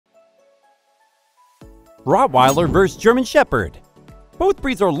Rottweiler vs. German Shepherd. Both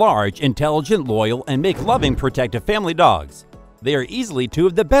breeds are large, intelligent, loyal, and make loving, protective family dogs. They are easily two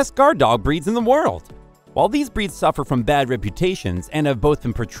of the best guard dog breeds in the world. While these breeds suffer from bad reputations and have both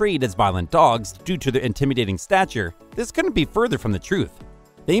been portrayed as violent dogs due to their intimidating stature, this couldn't be further from the truth.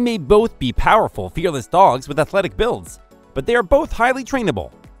 They may both be powerful, fearless dogs with athletic builds, but they are both highly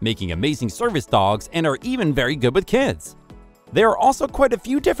trainable, making amazing service dogs and are even very good with kids. There are also quite a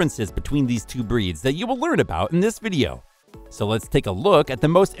few differences between these two breeds that you will learn about in this video. So let's take a look at the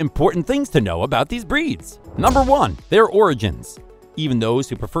most important things to know about these breeds. Number 1. Their origins. Even those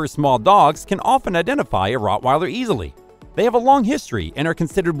who prefer small dogs can often identify a Rottweiler easily. They have a long history and are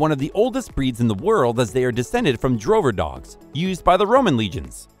considered one of the oldest breeds in the world as they are descended from drover dogs, used by the Roman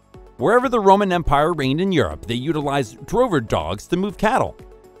legions. Wherever the Roman Empire reigned in Europe, they utilized drover dogs to move cattle.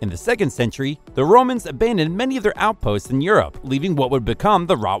 In the 2nd century, the Romans abandoned many of their outposts in Europe, leaving what would become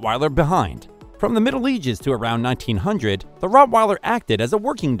the Rottweiler behind. From the Middle Ages to around 1900, the Rottweiler acted as a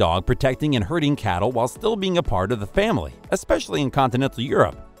working dog protecting and herding cattle while still being a part of the family, especially in continental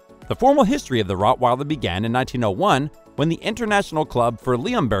Europe. The formal history of the Rottweiler began in 1901 when the International Club for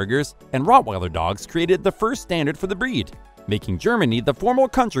Leonbergers and Rottweiler dogs created the first standard for the breed, making Germany the formal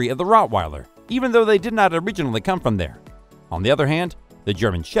country of the Rottweiler, even though they did not originally come from there. On the other hand, the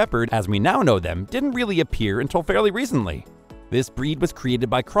German Shepherd, as we now know them, didn't really appear until fairly recently. This breed was created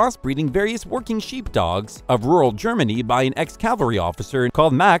by crossbreeding various working sheep dogs of rural Germany by an ex-cavalry officer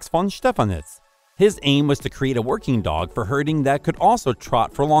called Max von Stephanitz. His aim was to create a working dog for herding that could also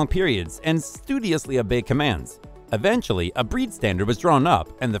trot for long periods and studiously obey commands. Eventually, a breed standard was drawn up,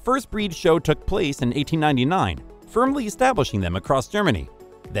 and the first breed show took place in 1899, firmly establishing them across Germany.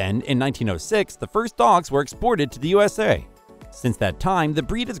 Then, in 1906, the first dogs were exported to the USA. Since that time, the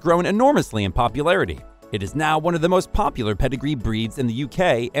breed has grown enormously in popularity. It is now one of the most popular pedigree breeds in the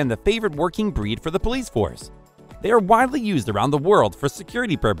UK and the favorite working breed for the police force. They are widely used around the world for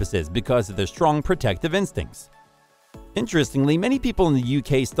security purposes because of their strong protective instincts. Interestingly, many people in the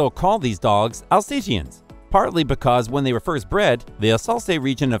UK still call these dogs Alsatians, partly because when they were first bred, the Alsace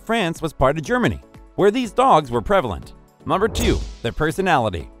region of France was part of Germany, where these dogs were prevalent. Number 2. Their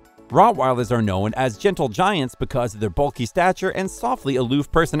personality. Rottweilers are known as gentle giants because of their bulky stature and softly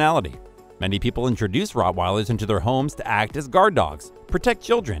aloof personality. Many people introduce Rottweilers into their homes to act as guard dogs, protect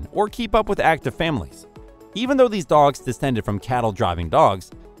children, or keep up with active families. Even though these dogs descended from cattle-driving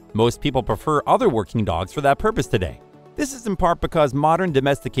dogs, most people prefer other working dogs for that purpose today. This is in part because modern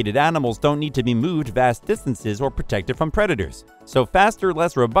domesticated animals don't need to be moved vast distances or protected from predators, so faster,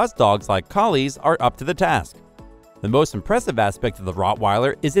 less robust dogs like collies are up to the task. The most impressive aspect of the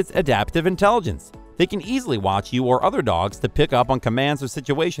Rottweiler is its adaptive intelligence. They can easily watch you or other dogs to pick up on commands or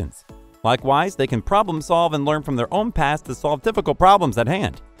situations. Likewise, they can problem solve and learn from their own past to solve difficult problems at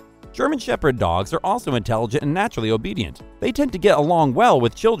hand. German Shepherd dogs are also intelligent and naturally obedient. They tend to get along well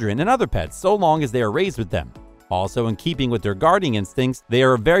with children and other pets so long as they are raised with them. Also, in keeping with their guarding instincts, they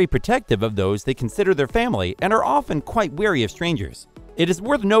are very protective of those they consider their family and are often quite wary of strangers. It is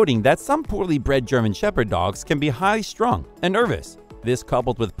worth noting that some poorly bred German Shepherd dogs can be highly strung and nervous. This,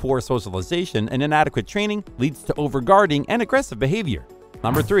 coupled with poor socialization and inadequate training, leads to overguarding and aggressive behavior.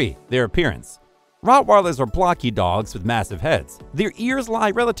 Number 3. Their appearance. Rottweilers are blocky dogs with massive heads. Their ears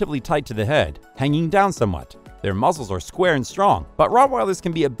lie relatively tight to the head, hanging down somewhat. Their muzzles are square and strong, but Rottweilers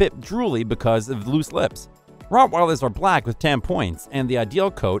can be a bit drooly because of loose lips. Rottweilers are black with tan points, and the ideal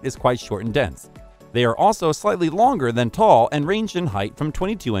coat is quite short and dense. They are also slightly longer than tall and range in height from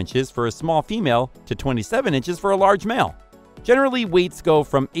 22 inches for a small female to 27 inches for a large male. Generally, weights go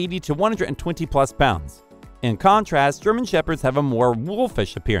from 80 to 120 plus pounds. In contrast, German Shepherds have a more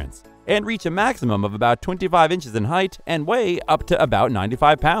wolfish appearance and reach a maximum of about 25 inches in height and weigh up to about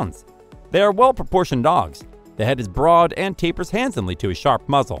 95 pounds. They are well-proportioned dogs. The head is broad and tapers handsomely to a sharp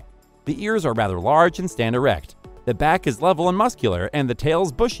muzzle. The ears are rather large and stand erect. The back is level and muscular, and the tail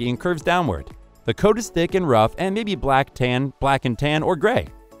is bushy and curves downward. The coat is thick and rough and maybe black and tan, or gray.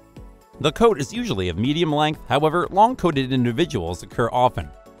 The coat is usually of medium length, however, long-coated individuals occur often.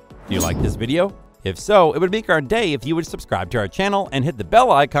 Do you like this video? If so, it would make our day if you would subscribe to our channel and hit the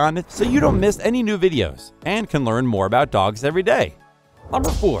bell icon so you don't miss any new videos and can learn more about dogs every day. Number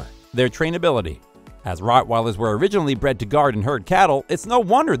 4. Their trainability. As Rottweilers were originally bred to guard and herd cattle, it's no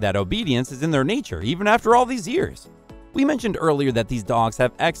wonder that obedience is in their nature even after all these years. We mentioned earlier that these dogs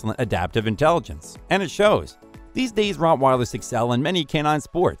have excellent adaptive intelligence, and it shows. These days, Rottweilers excel in many canine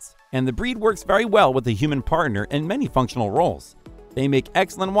sports, and the breed works very well with a human partner in many functional roles. They make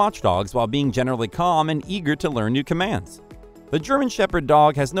excellent watchdogs while being generally calm and eager to learn new commands. The German Shepherd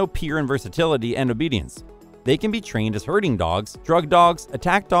dog has no peer in versatility and obedience. They can be trained as herding dogs, drug dogs,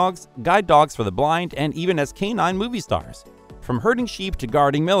 attack dogs, guide dogs for the blind, and even as canine movie stars. From herding sheep to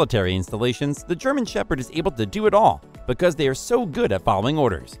guarding military installations, the German Shepherd is able to do it all because they are so good at following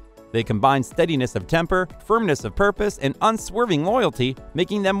orders. They combine steadiness of temper, firmness of purpose, and unswerving loyalty,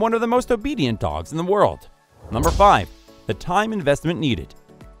 making them one of the most obedient dogs in the world. Number 5. The time investment needed.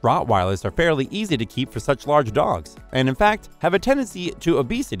 Rottweilers are fairly easy to keep for such large dogs, and in fact, have a tendency to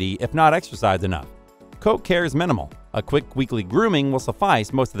obesity if not exercised enough. Coat care is minimal. A quick weekly grooming will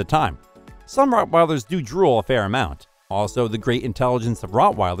suffice most of the time. Some Rottweilers do drool a fair amount. Also, the great intelligence of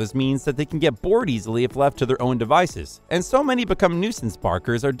Rottweilers means that they can get bored easily if left to their own devices, and so many become nuisance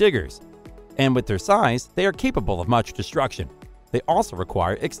barkers or diggers. And with their size, they are capable of much destruction. They also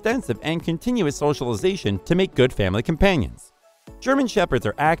require extensive and continuous socialization to make good family companions. German Shepherds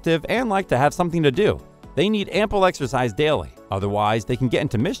are active and like to have something to do. They need ample exercise daily, otherwise they can get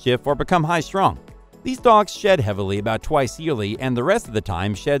into mischief or become high-strung. These dogs shed heavily about twice yearly, and the rest of the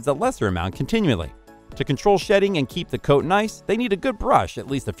time sheds a lesser amount continually. To control shedding and keep the coat nice, they need a good brush at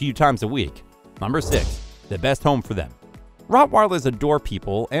least a few times a week. Number 6. The best home for them. Rottweilers adore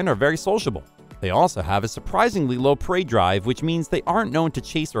people and are very sociable. They also have a surprisingly low prey drive, which means they aren't known to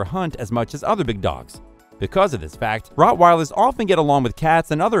chase or hunt as much as other big dogs. Because of this fact, Rottweilers often get along with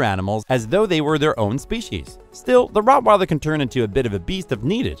cats and other animals as though they were their own species. Still, the Rottweiler can turn into a bit of a beast if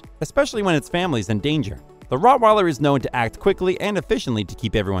needed, especially when its family is in danger. The Rottweiler is known to act quickly and efficiently to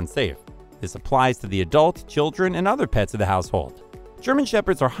keep everyone safe. This applies to the adult, children, and other pets of the household. German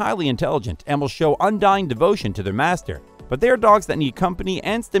Shepherds are highly intelligent and will show undying devotion to their master, but they are dogs that need company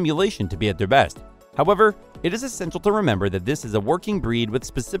and stimulation to be at their best. However, it is essential to remember that this is a working breed with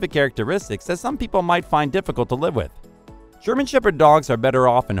specific characteristics that some people might find difficult to live with. German Shepherd dogs are better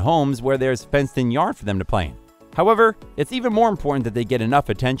off in homes where there's fenced-in yard for them to play in. However, it's even more important that they get enough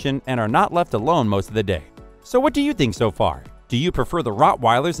attention and are not left alone most of the day. So what do you think so far? Do you prefer the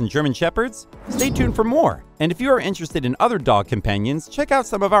Rottweilers and German Shepherds? Stay tuned for more, and if you are interested in other dog companions, check out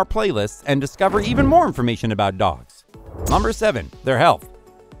some of our playlists and discover even more information about dogs. Number 7. Their health.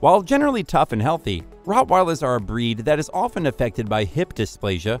 While generally tough and healthy, Rottweilers are a breed that is often affected by hip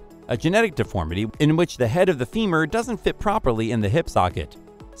dysplasia, a genetic deformity in which the head of the femur doesn't fit properly in the hip socket.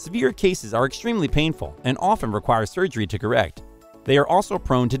 Severe cases are extremely painful and often require surgery to correct. They are also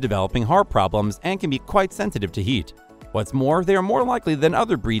prone to developing heart problems and can be quite sensitive to heat. What's more, they are more likely than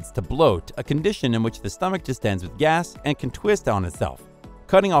other breeds to bloat, a condition in which the stomach distends with gas and can twist on itself,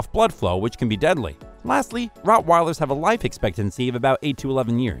 cutting off blood flow, which can be deadly. Lastly, Rottweilers have a life expectancy of about 8 to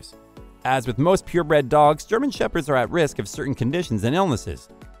 11 years. As with most purebred dogs, German Shepherds are at risk of certain conditions and illnesses.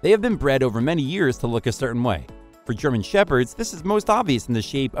 They have been bred over many years to look a certain way. For German Shepherds, this is most obvious in the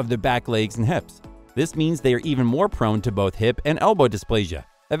shape of their back legs and hips. This means they are even more prone to both hip and elbow dysplasia,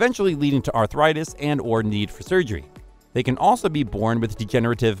 eventually leading to arthritis and/or need for surgery. They can also be born with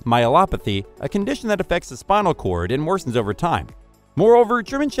degenerative myelopathy, a condition that affects the spinal cord and worsens over time. Moreover,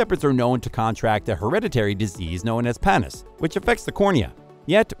 German Shepherds are known to contract a hereditary disease known as pannus, which affects the cornea.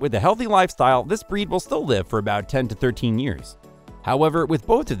 Yet, with a healthy lifestyle, this breed will still live for about 10 to 13 years. However, with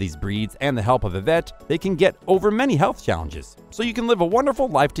both of these breeds and the help of a vet, they can get over many health challenges, so you can live a wonderful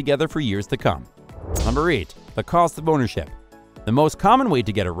life together for years to come. Number 8. The cost of ownership. The most common way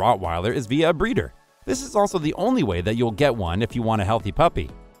to get a Rottweiler is via a breeder. This is also the only way that you'll get one if you want a healthy puppy,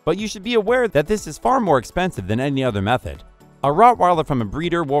 but you should be aware that this is far more expensive than any other method. A Rottweiler from a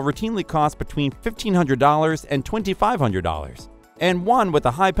breeder will routinely cost between $1,500 and $2,500, and one with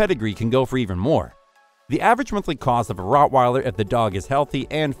a high pedigree can go for even more. The average monthly cost of a Rottweiler, if the dog is healthy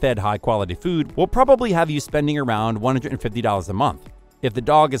and fed high-quality food, will probably have you spending around $150 a month. If the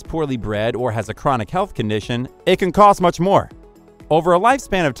dog is poorly bred or has a chronic health condition, it can cost much more. Over a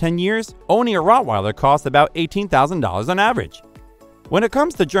lifespan of 10 years, owning a Rottweiler costs about $18,000 on average. When it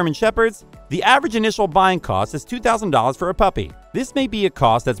comes to German Shepherds, the average initial buying cost is $2,000 for a puppy. This may be a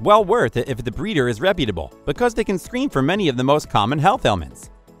cost that's well worth it if the breeder is reputable, because they can screen for many of the most common health ailments.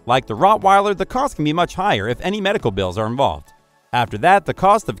 Like the Rottweiler, the cost can be much higher if any medical bills are involved. After that, the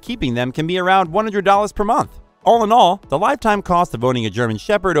cost of keeping them can be around $100 per month. All in all, the lifetime cost of owning a German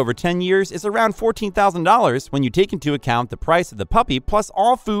Shepherd over 10 years is around $14,000 when you take into account the price of the puppy plus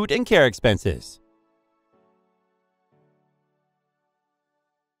all food and care expenses.